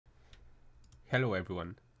Hello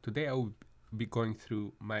everyone. Today I will be going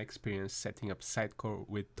through my experience setting up Sitecore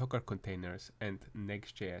with Docker containers and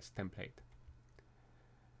Next.js template.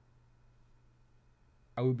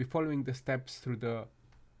 I will be following the steps through the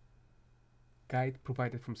guide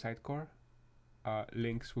provided from Sitecore.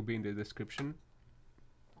 Links will be in the description.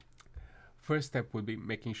 First step will be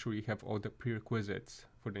making sure you have all the prerequisites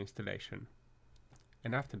for the installation.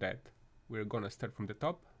 And after that, we're gonna start from the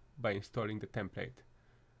top by installing the template,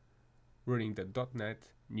 running the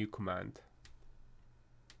 .NET new command.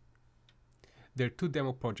 There are two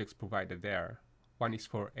demo projects provided there. One is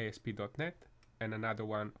for ASP.NET and another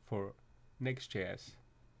one for Next.js.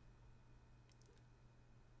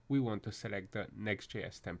 We want to select the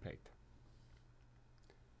Next.js template.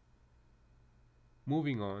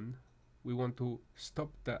 Moving on, we want to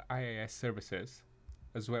stop the IIS services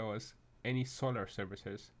as well as any Solr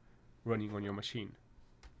services running on your machine.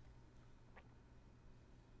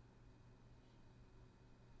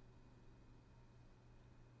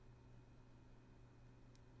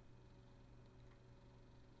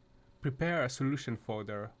 Prepare a solution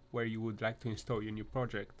folder where you would like to install your new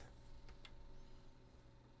project.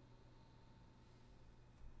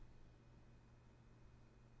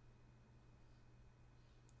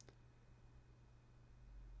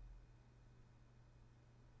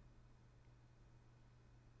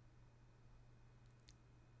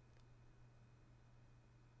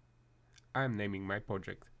 I am naming my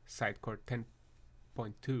project Sitecore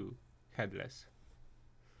 10.2 headless.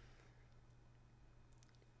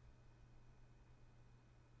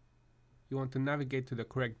 You want to navigate to the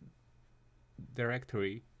correct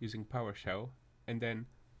directory using PowerShell and then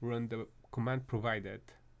run the command provided.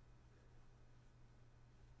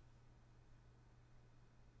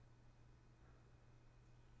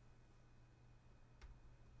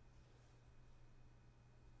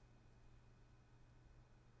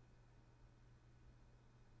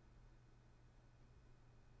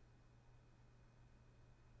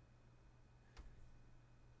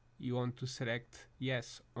 You want to select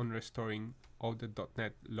yes on restoring all the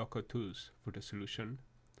 .NET Local tools for the solution.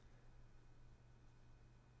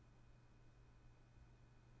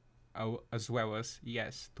 As well as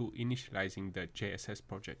yes to initializing the JSS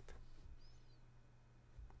project.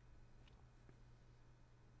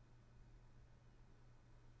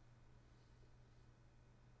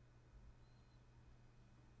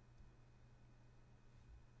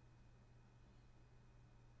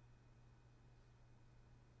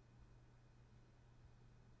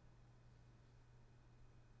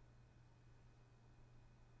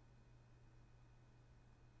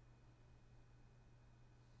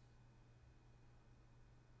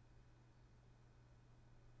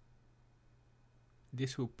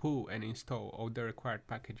 This will pull and install all the required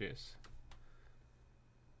packages.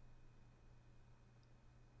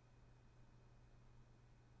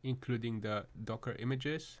 Including the Docker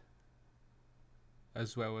images,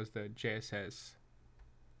 as well as the JSS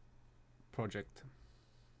project.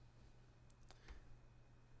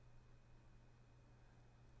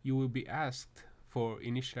 You will be asked for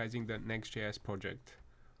initializing the Next.js project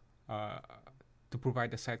to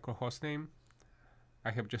provide a Sitecore hostname.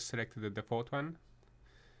 I have just selected the default one.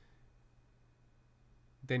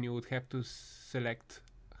 Then you would have to select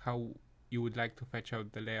how you would like to fetch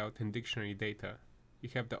out the layout and dictionary data. You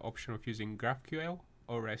have the option of using GraphQL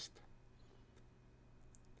or REST.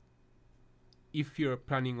 If you're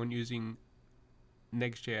planning on using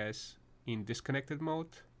Next.js in disconnected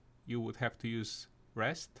mode, you would have to use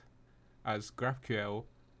REST, as GraphQL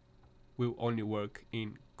will only work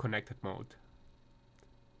in connected mode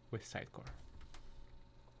with Sitecore.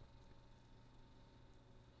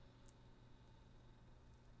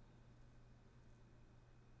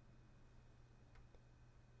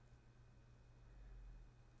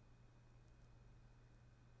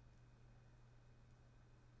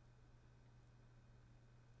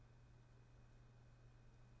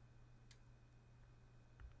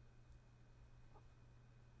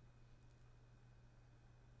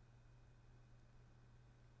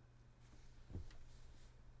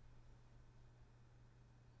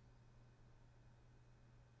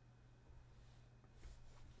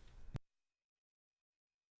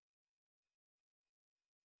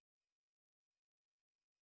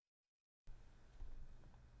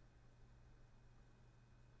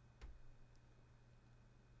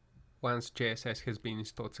 Once JSS has been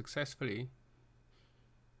installed successfully,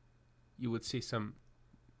 you would see some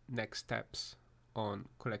next steps on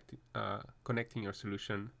connecting your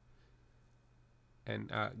solution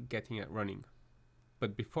and getting it running.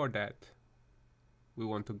 But before that, we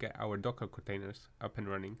want to get our Docker containers up and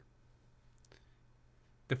running.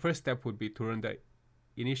 The first step would be to run the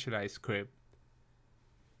initialize script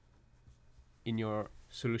in your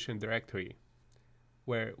solution directory,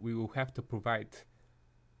 where we will have to provide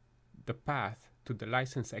the path to the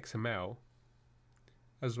license XML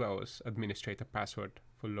as well as administrator password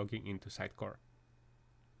for logging into Sitecore.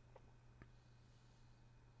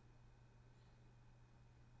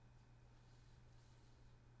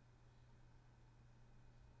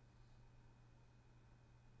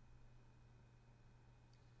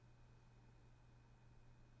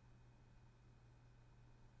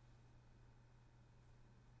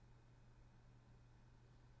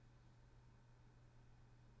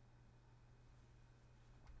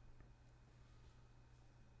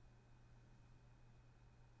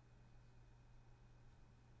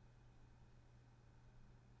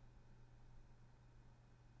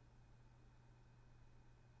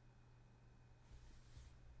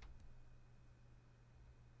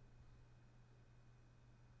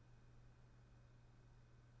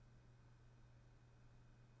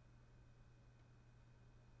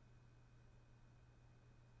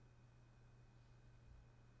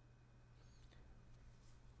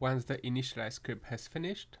 Once the initialize script has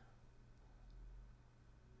finished,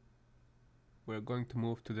 we're going to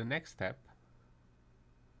move to the next step,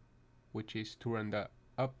 which is to run the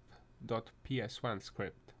up.ps1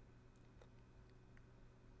 script.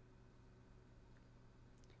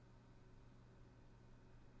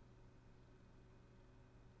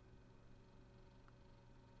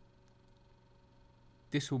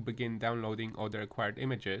 This will begin downloading all the required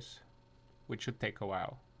images, which should take a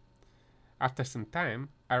while. After some time,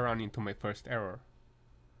 I run into my first error.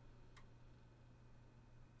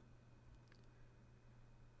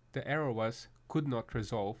 The error was could not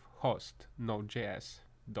resolve host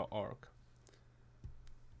node.js.org.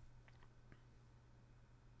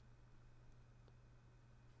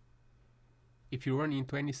 If you run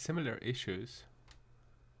into any similar issues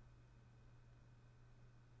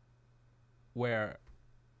where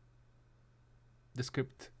the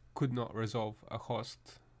script could not resolve a host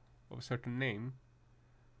of a certain name,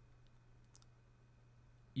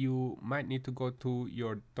 you might need to go to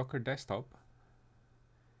your Docker desktop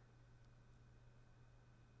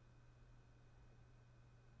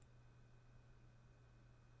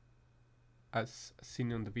as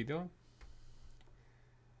seen on the video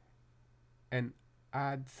and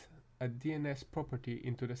add a DNS property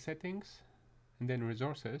into the settings and then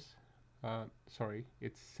resources.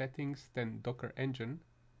 It's settings, then Docker engine,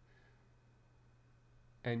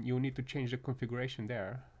 and you need to change the configuration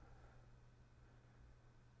there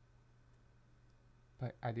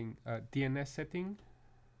by adding a DNS setting,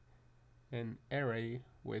 an array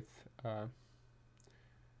with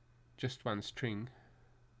just one string,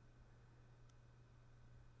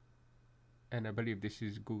 and I believe this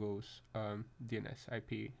is Google's DNS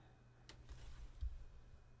IP.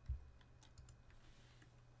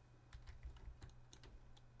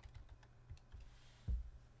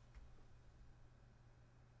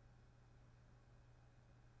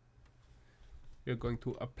 You're going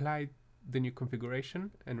to apply the new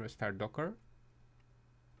configuration and restart Docker,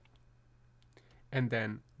 and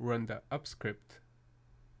then run the up script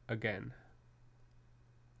again.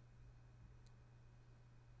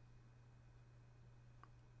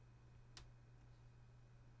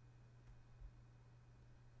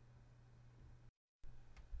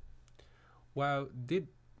 While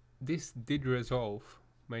this did resolve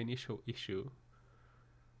my initial issue,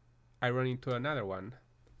 I run into another one.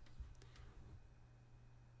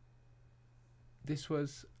 This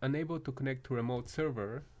was unable to connect to a remote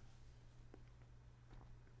server,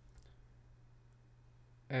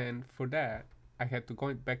 and for that I had to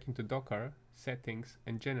go back into Docker, settings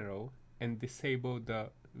and general, and disable the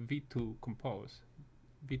v2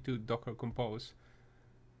 Docker Compose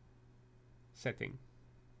setting.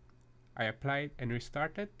 I applied and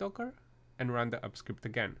restarted Docker and ran the up script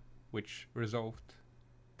again, which resolved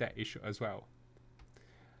that issue as well.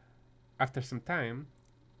 After some time,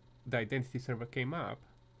 the identity server came up,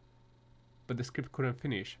 but the script couldn't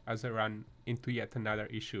finish as I ran into yet another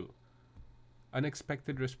issue.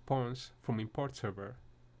 Unexpected response from import server,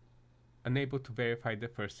 unable to verify the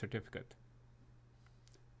first certificate.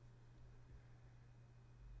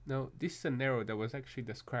 Now, this is an error that was actually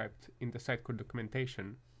described in the Sitecore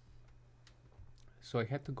documentation. So I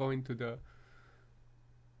had to go into the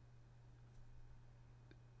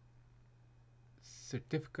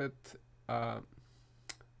certificate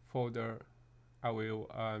folder. I will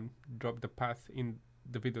drop the path in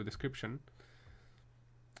the video description.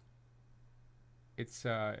 It's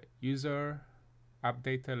user,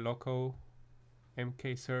 AppData Local,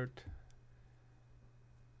 mkcert.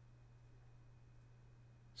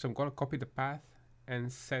 So I'm going to copy the path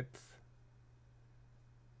and set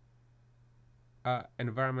an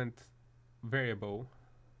environment variable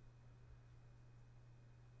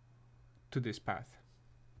to this path.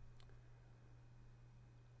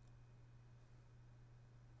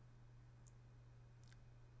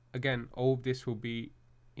 Again, all of this will be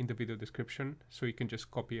in the video description, so you can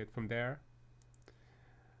just copy it from there.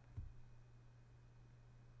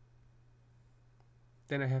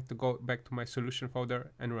 Then I have to go back to my solution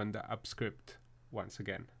folder and run the app script once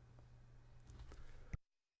again.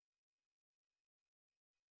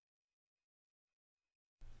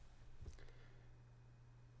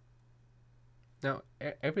 Now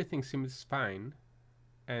everything seems fine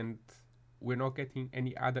and we're not getting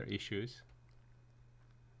any other issues.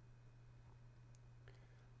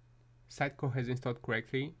 Sitecore has installed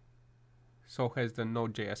correctly, so has the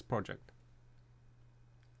Node.js project.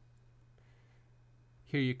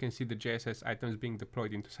 Here you can see the JSS items being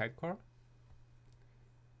deployed into Sitecore,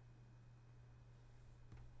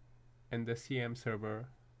 and the CM server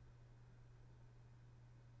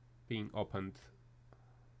being opened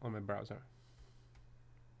on my browser.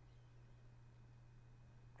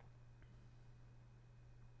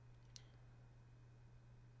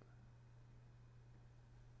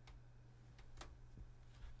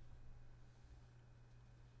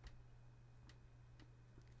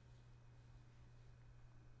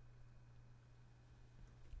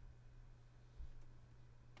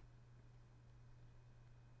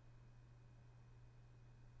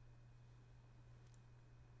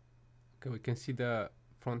 Okay, we can see the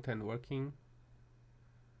front end working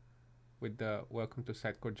with the Welcome to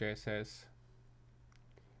Sitecore JSS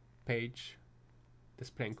page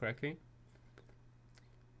displaying correctly.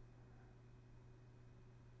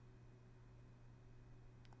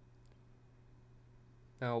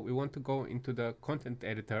 Now we want to go into the content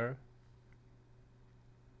editor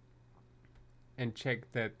and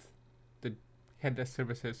check that the headless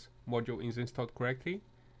services module is installed correctly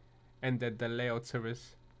and that the layout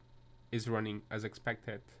service is running as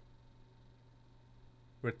expected,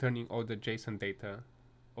 returning all the JSON data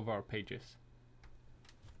of our pages.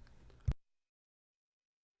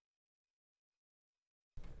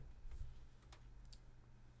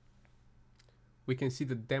 We can see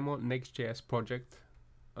the demo Next.js project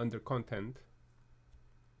under content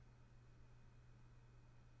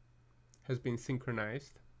has been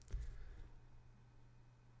synchronized.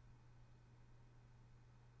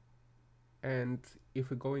 And if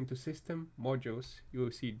we go into system modules, you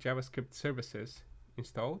will see JavaScript services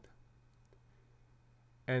installed.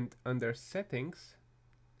 And under settings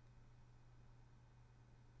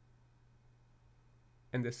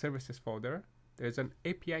and the services folder, there's an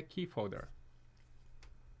API key folder.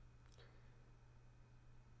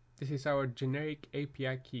 This is our generic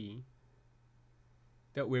API key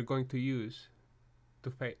that we're going to use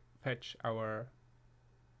to fetch our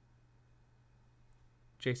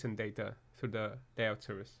JSON data through the layout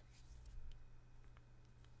service.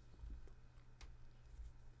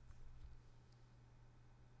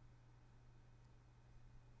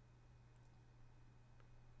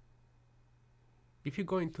 If you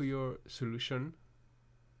go into your solution,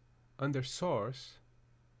 under source,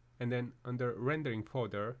 and then under rendering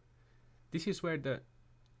folder, this is where the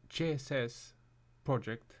JSS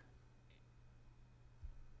project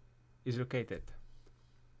is located.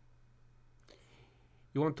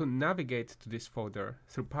 You want to navigate to this folder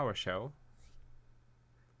through PowerShell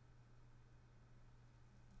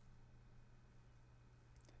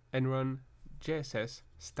and run JSS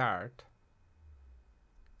start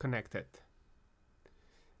connected.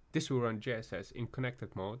 This will run JSS in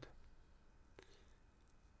connected mode.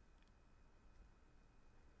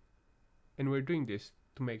 And we're doing this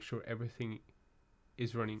to make sure everything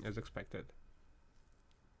is running as expected.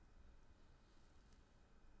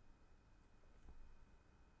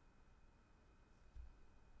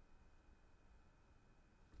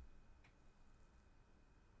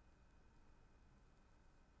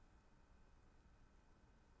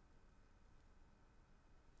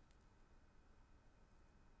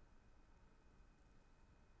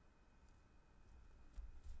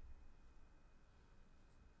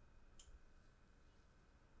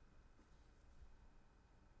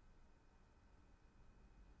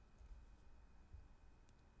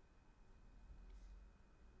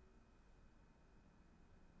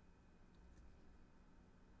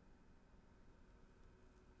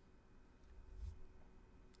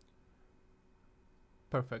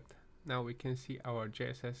 Perfect. Now we can see our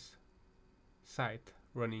JSS site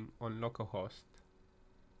running on localhost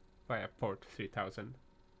via port 3000.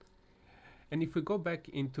 And if we go back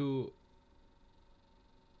into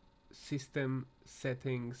system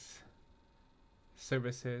settings,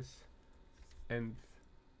 services, and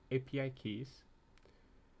API keys,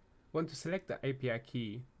 Want to select the API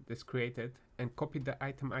key that's created and copy the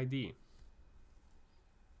item ID.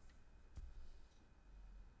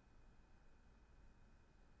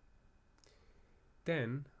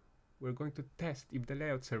 Then we're going to test if the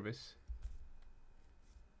layout service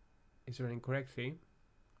is running correctly.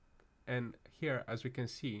 And here, as we can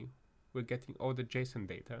see, we're getting all the JSON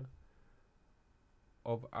data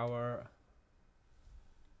of our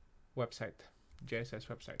website, JSS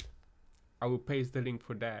website. I will paste the link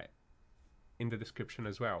for that in the description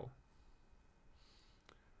as well.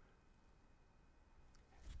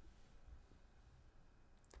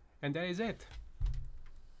 And that is it.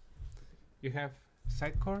 You have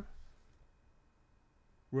Sitecore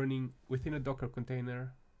running within a Docker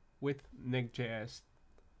container with Next.js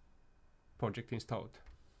project installed.